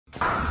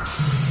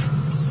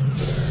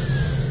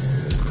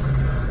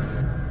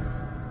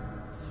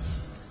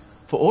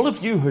For all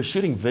of you who are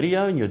shooting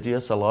video in your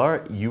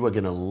DSLR, you are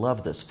going to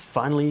love this.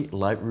 Finally,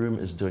 Lightroom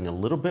is doing a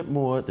little bit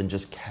more than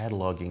just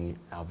cataloging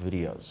our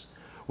videos.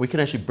 We can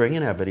actually bring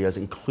in our videos,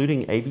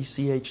 including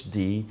AVC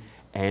HD,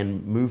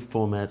 and move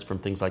formats from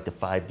things like the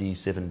 5D,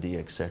 7D,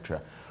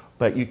 etc.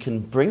 But you can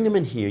bring them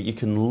in here, you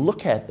can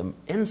look at them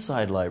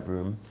inside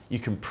Lightroom, you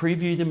can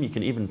preview them, you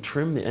can even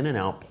trim the in and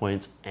out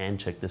points, and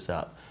check this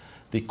out.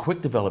 The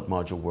Quick Develop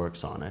module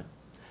works on it.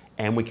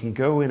 And we can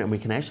go in and we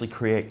can actually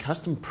create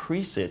custom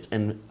presets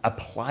and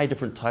apply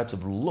different types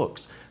of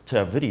looks to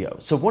our video.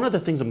 So one of the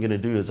things I'm going to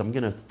do is I'm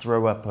going to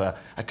throw up a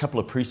couple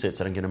of presets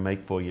that I'm going to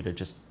make for you to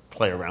just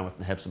play around with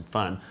and have some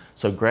fun.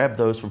 So grab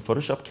those from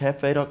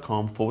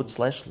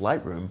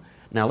photoshopcafe.com/Lightroom.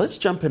 Now let's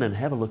jump in and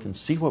have a look and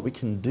see what we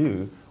can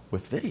do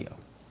with video.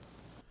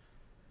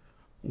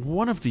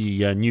 One of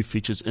the new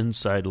features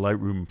inside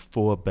Lightroom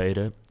 4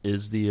 Beta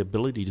is the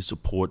ability to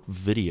support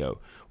video.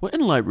 Well,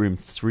 in Lightroom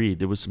 3,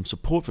 there was some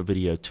support for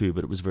video too,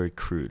 but it was very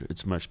crude.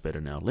 It's much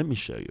better now. Let me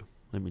show you.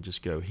 Let me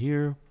just go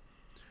here.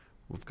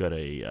 We've got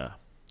a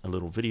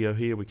little video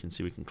here. We can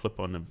see we can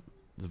clip on the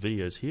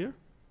videos here.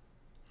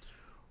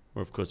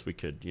 Or, of course, we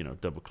could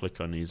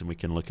double-click on these and we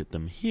can look at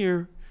them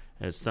here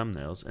as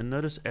thumbnails. And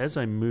notice as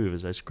I move,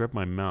 as I scrub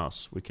my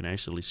mouse, we can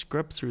actually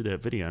scrub through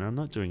that video. And I'm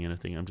not doing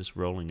anything. I'm just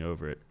rolling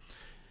over it.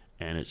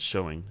 And it's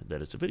showing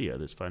that it's a video.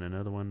 Let's find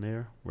another one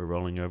there. We're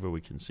rolling over,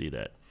 we can see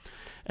that.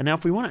 And now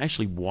if we want to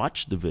actually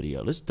watch the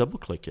video, let's double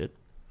click it.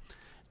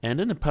 And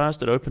in the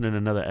past it opened in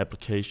another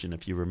application.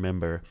 If you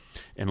remember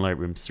in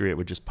Lightroom 3 it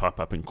would just pop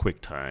up in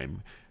QuickTime.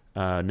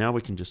 Now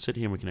we can just sit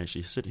here and we can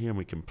actually sit here and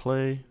we can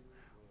play.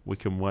 We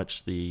can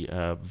watch the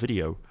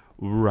video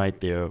right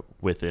there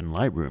within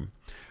Lightroom.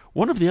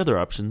 One of the other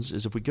options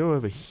is if we go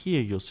over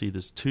here, you'll see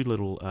there's two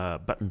little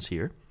buttons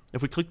here.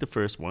 If we click the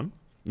first one,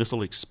 this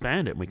will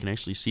expand it and we can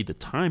actually see the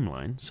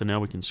timeline. So now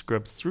we can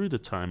scrub through the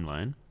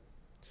timeline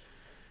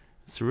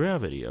through our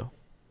video.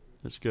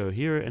 Let's go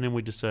here and then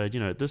we decide,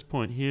 at this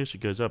point here, she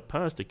goes up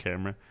past the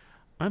camera.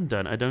 I'm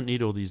done. I don't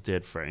need all these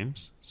dead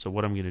frames. So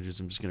what I'm going to do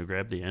is I'm just going to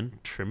grab the end,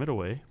 trim it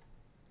away.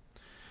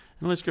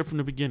 And let's go from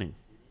the beginning.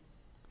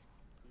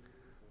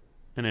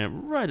 And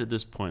then right at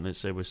this point, let's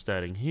say we're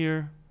starting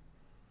here.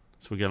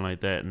 So we're going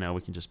like that and now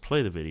we can just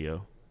play the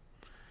video.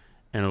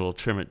 And it'll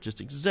trim it just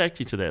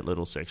exactly to that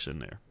little section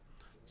there.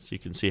 So you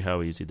can see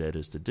how easy that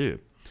is to do.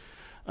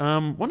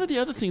 One of the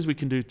other things we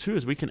can do too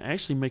is we can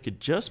actually make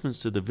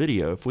adjustments to the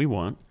video if we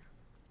want.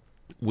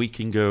 We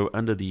can go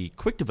under the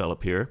Quick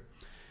Develop here,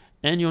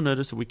 and you'll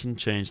notice that we can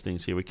change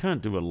things here. We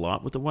can't do a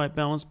lot with the white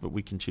balance, but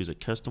we can choose a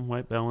custom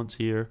white balance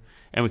here,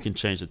 and we can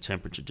change the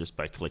temperature just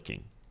by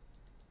clicking.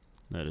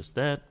 Notice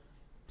that.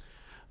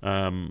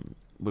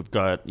 We've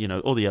got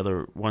all the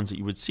other ones that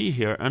you would see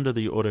here under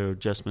the auto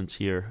adjustments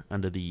here,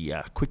 under the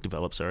Quick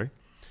Develop, sorry.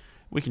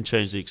 We can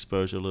change the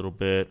exposure a little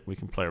bit. We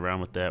can play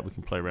around with that. We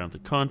can play around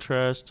with the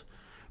contrast.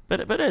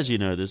 But as you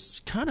know,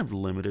 there's kind of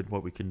limited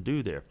what we can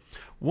do there.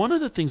 One of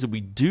the things that we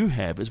do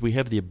have is we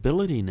have the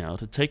ability now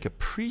to take a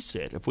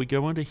preset. If we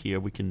go under here,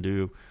 we can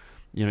do,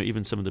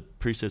 even some of the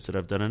presets that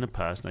I've done in the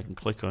past, and I can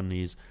click on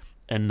these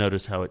and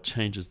notice how it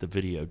changes the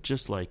video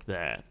just like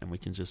that. And we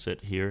can just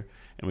sit here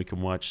and we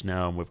can watch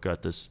now, and we've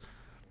got this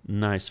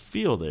nice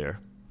feel there.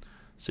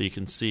 So you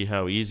can see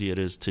how easy it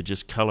is to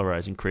just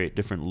colorize and create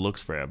different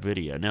looks for our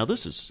video. Now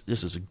this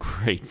is a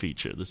great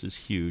feature. This is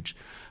huge.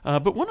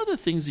 But one of the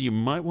things that you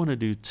might want to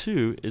do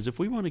too is if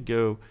we want to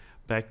go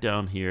back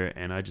down here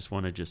and I just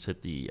want to just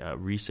hit the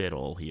reset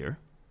all here.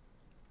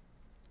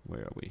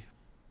 Where are we?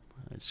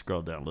 I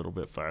scrolled down a little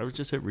bit far. Let's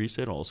just hit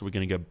reset all. So we're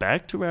going to go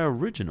back to our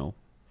original.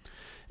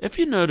 If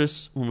you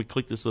notice when we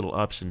click this little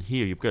option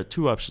here, you've got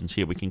two options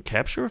here. We can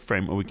capture a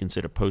frame or we can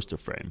set a poster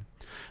frame.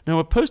 Now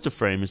a poster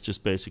frame is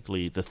just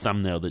basically the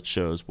thumbnail that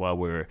shows while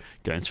we're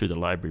going through the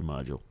library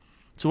module.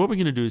 So what we're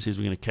going to do is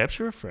we're going to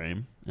capture a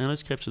frame, and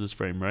let's capture this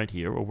frame right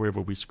here or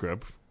wherever we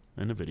scrub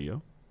in the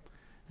video.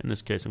 In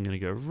this case I'm going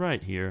to go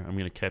right here. I'm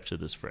going to capture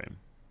this frame.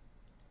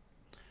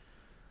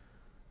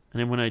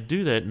 And then when I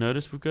do that,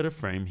 notice we've got a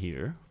frame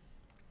here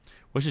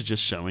which is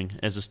just showing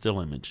as a still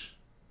image.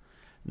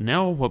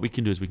 Now what we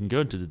can do is we can go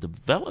into the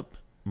Develop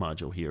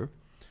module here,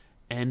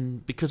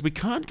 and because we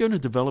can't go into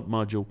the Develop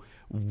module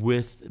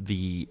with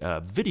the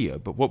video,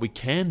 but what we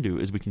can do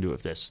is we can do it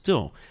if that's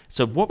still.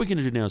 So what we're going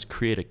to do now is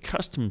create a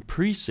custom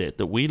preset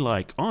that we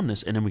like on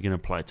this, and then we're going to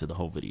apply it to the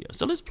whole video.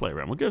 So let's play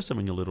around. We'll go with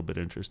something a little bit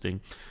interesting.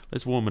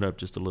 Let's warm it up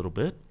just a little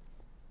bit.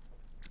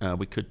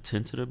 We could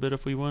tint it a bit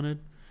if we wanted.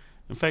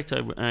 In fact,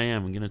 I'm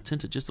going to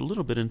tint it just a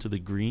little bit into the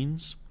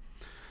greens.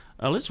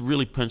 Let's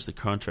really punch the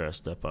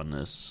contrast up on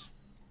this.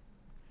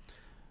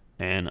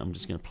 And I'm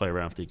just going to play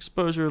around with the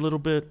exposure a little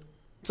bit.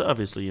 So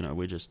obviously,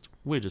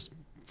 we're just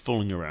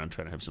fooling around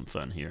trying to have some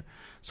fun here.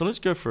 So let's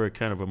go for a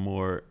kind of a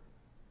more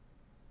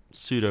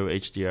pseudo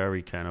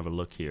HDR-y kind of a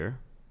look here.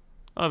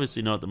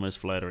 Obviously not the most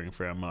flattering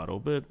for our model,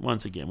 but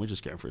once again, we're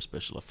just going for a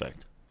special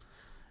effect.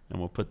 And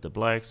we'll put the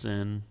blacks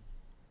in.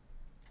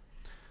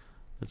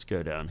 Let's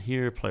go down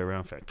here, play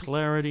around for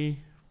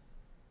clarity.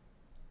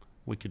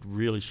 We could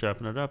really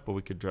sharpen it up, or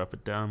we could drop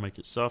it down, make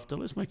it softer.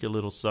 Let's make it a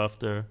little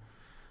softer.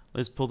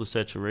 Let's pull the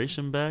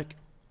saturation back,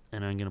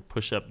 and I'm going to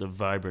push up the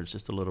vibrance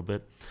just a little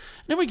bit.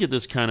 And then we get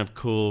this kind of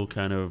cool,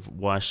 kind of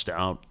washed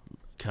out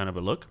kind of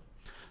a look.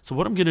 So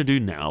what I'm going to do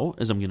now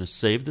is I'm going to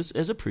save this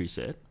as a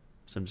preset.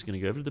 So I'm just going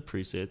to go over to the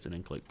presets and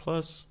then click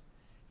plus.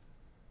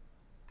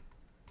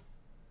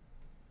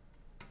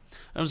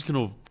 I'm just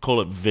going to call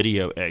it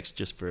Video X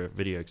just for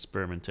video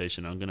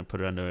experimentation. I'm going to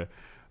put it under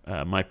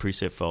my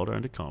preset folder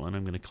under Colin.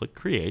 I'm going to click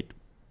Create.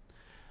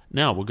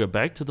 Now we'll go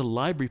back to the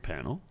library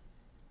panel,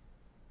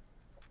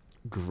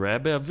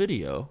 grab our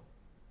video.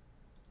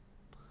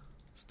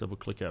 Let's double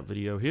click our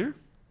video here.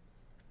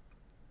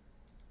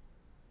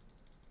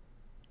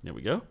 There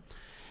we go.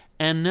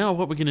 And now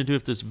what we're going to do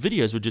with this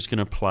video is we're just going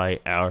to apply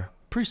our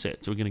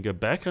presets. So we're going to go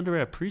back under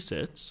our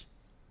presets,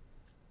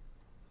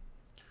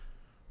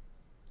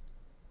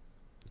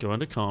 go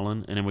under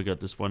Colin, and then we got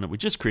this one that we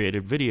just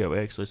created, Video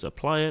X. Let's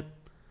apply it,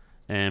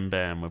 and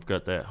bam, we've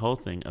got that whole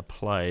thing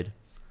applied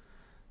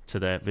to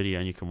that video,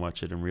 and you can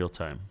watch it in real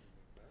time.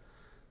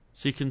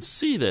 So you can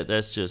see that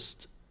that's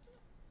just,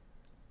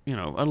 you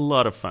know, a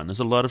lot of fun. There's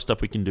a lot of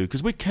stuff we can do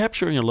because we're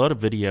capturing a lot of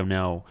video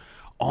now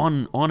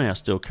on our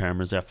still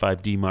cameras, our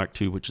 5D Mark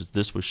II, which is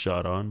this was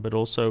shot on, but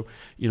also,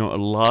 you know, a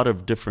lot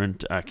of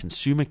different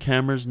consumer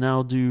cameras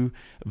now do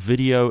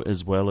video,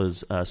 as well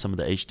as some of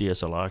the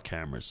HDSLR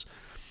cameras.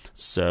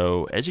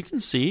 So as you can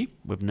see,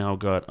 we've now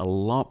got a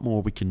lot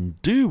more we can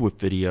do with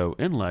video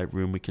in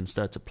Lightroom. We can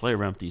start to play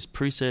around with these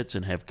presets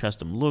and have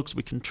custom looks.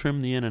 We can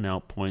trim the in and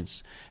out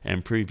points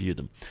and preview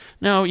them.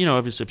 Now, you know,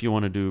 obviously if you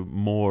want to do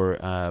more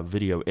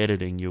video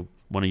editing, you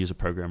want to use a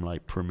program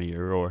like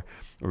Premiere or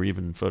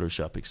even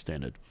Photoshop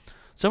Extended.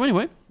 So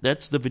anyway,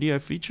 that's the video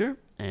feature,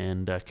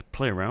 and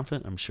play around with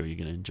it. I'm sure you're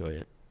going to enjoy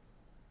it.